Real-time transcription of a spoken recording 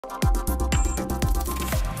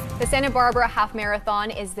The Santa Barbara Half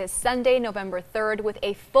Marathon is this Sunday, November 3rd, with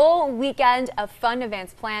a full weekend of fun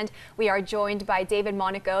events planned. We are joined by David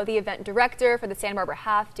Monaco, the event director for the Santa Barbara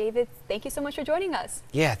Half. David, thank you so much for joining us.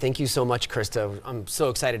 Yeah, thank you so much, Krista. I'm so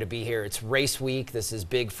excited to be here. It's race week. This is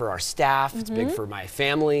big for our staff. It's big for my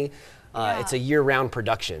family. It's a year-round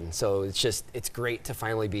production, so it's great to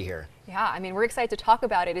finally be here. Yeah, I mean, we're excited to talk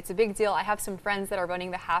about it. It's a big deal. I have some friends that are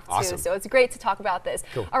running the half Awesome. too, so it's great to talk about this.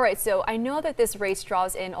 Cool. All right, so I know that this race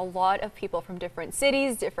draws in a lot of people from different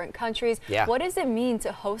cities, different countries. Yeah. What does it mean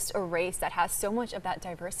to host a race that has so much of that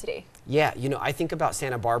diversity? Yeah, you know, I think about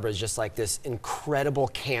Santa Barbara as just like this incredible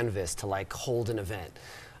canvas to like hold an event.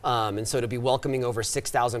 And so to be welcoming over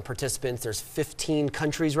 6,000 participants, there's 15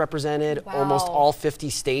 countries represented, Wow. almost all 50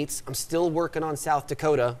 states. I'm still working on South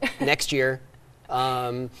Dakota next year.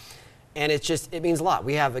 And it means a lot.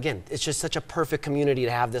 We have, again, it's just such a perfect community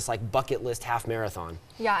to have this like bucket list half marathon.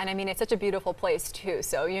 Yeah, and I mean, it's such a beautiful place too.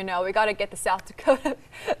 So, you know, we got to get the South Dakota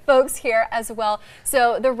folks here as well.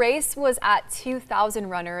 So the race was at 2,000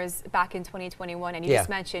 runners back in 2021, and you just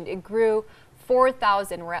mentioned it grew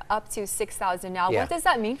 4,000. We're up to 6,000 now. Yeah. What does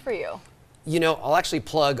that mean for you? You know, I'll actually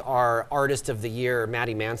plug our Artist of the Year,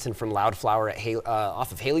 Maddie Manson from Loudflower at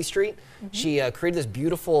off of Haley Street. She created this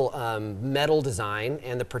beautiful metal design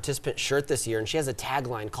and the participant shirt this year, and she has a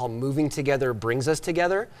tagline called "Moving Together Brings Us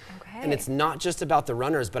Together." Okay. And it's not just about the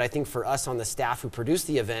runners, but I think for us on the staff who produce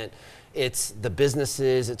the event, it's the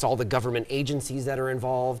businesses, it's all the government agencies that are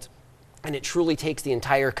involved. And it truly takes the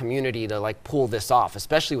entire community to like pull this off,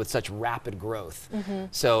 especially with such rapid growth.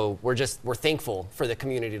 So we're thankful for the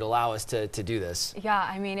community to allow us to do this. Yeah,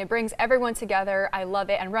 I mean, it brings everyone together. I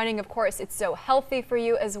love it. And running, of course, it's so healthy for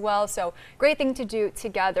you as well. So great thing to do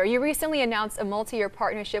together. You recently announced a multi-year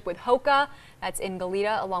partnership with Hoka. That's in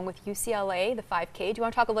Goleta, along with UCLA, the 5K. Do you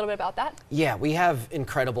want to talk a little bit about that? Yeah, we have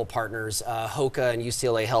incredible partners. Hoka and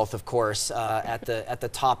UCLA Health, of course, at the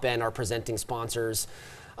top end, are presenting sponsors.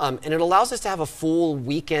 And it allows us to have a full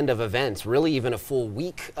weekend of events, really even a full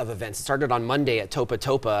week of events. It started on Monday at Topa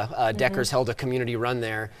Topa. Deckers held a community run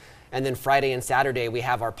there. And then Friday and Saturday, we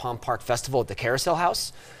have our Palm Park Festival at the Carousel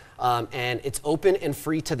House. And it's open and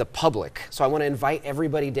free to the public. So I want to invite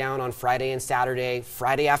everybody down on Friday and Saturday.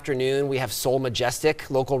 Friday afternoon, we have Soul Majestic,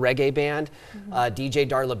 local reggae band. DJ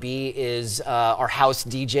Darla B is our house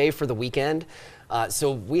DJ for the weekend.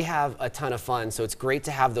 So we have a ton of fun. So it's great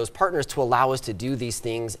to have those partners to allow us to do these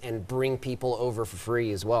things and bring people over for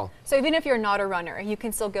free as well. So even if you're not a runner, you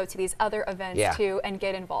can still go to these other events too and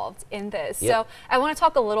get involved in this. So I want to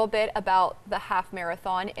talk a little bit about the half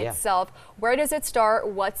marathon itself. Where does it start?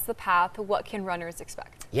 What's the path? What can runners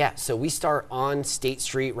expect? Yeah, so we start on State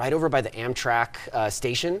Street, right over by the Amtrak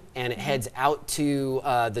station, and it heads out to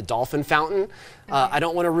the Dolphin Fountain. I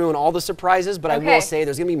don't want to ruin all the surprises, but I will say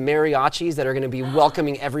there's going to be mariachis that are going to be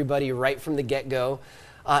welcoming everybody right from the get-go.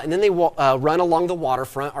 And then they run along the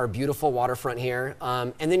waterfront, our beautiful waterfront here.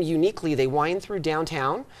 And then uniquely, they wind through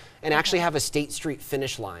downtown and actually have a State Street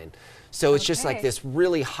finish line. So it's just like this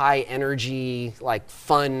really high energy, like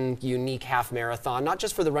fun, unique half marathon, not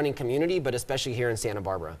just for the running community, but especially here in Santa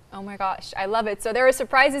Barbara. Oh my gosh, I love it. So there are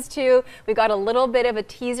surprises too. We got a little bit of a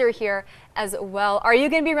teaser here as well. Are you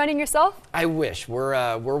going to be running yourself? I wish.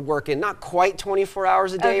 We're working not quite 24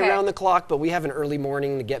 hours a day around the clock, but we have an early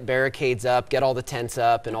morning to get barricades up, get all the tents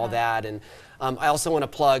up and all that. And I also want to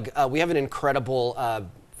plug, we have an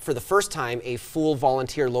incredible for the first time, a full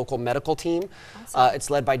volunteer local medical team. Awesome. It's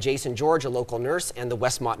led by Jason George, a local nurse, and the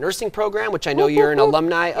Westmont Nursing Program, which I know you're an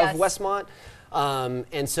alumni of Westmont.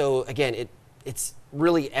 And so, again, it's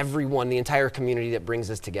really everyone, the entire community that brings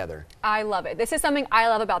us together. I love it. This is something I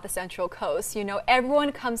love about the Central Coast. You know,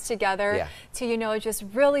 everyone comes together to, you know, just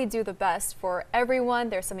really do the best for everyone.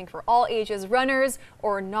 There's something for all ages, runners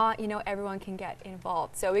or not, you know, everyone can get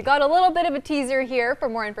involved. So we got a little bit of a teaser here. For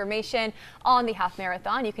more information on the half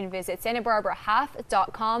marathon, you can visit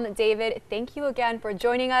santabarbarahalf.com. David, thank you again for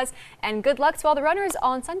joining us, and good luck to all the runners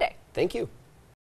on Sunday. Thank you.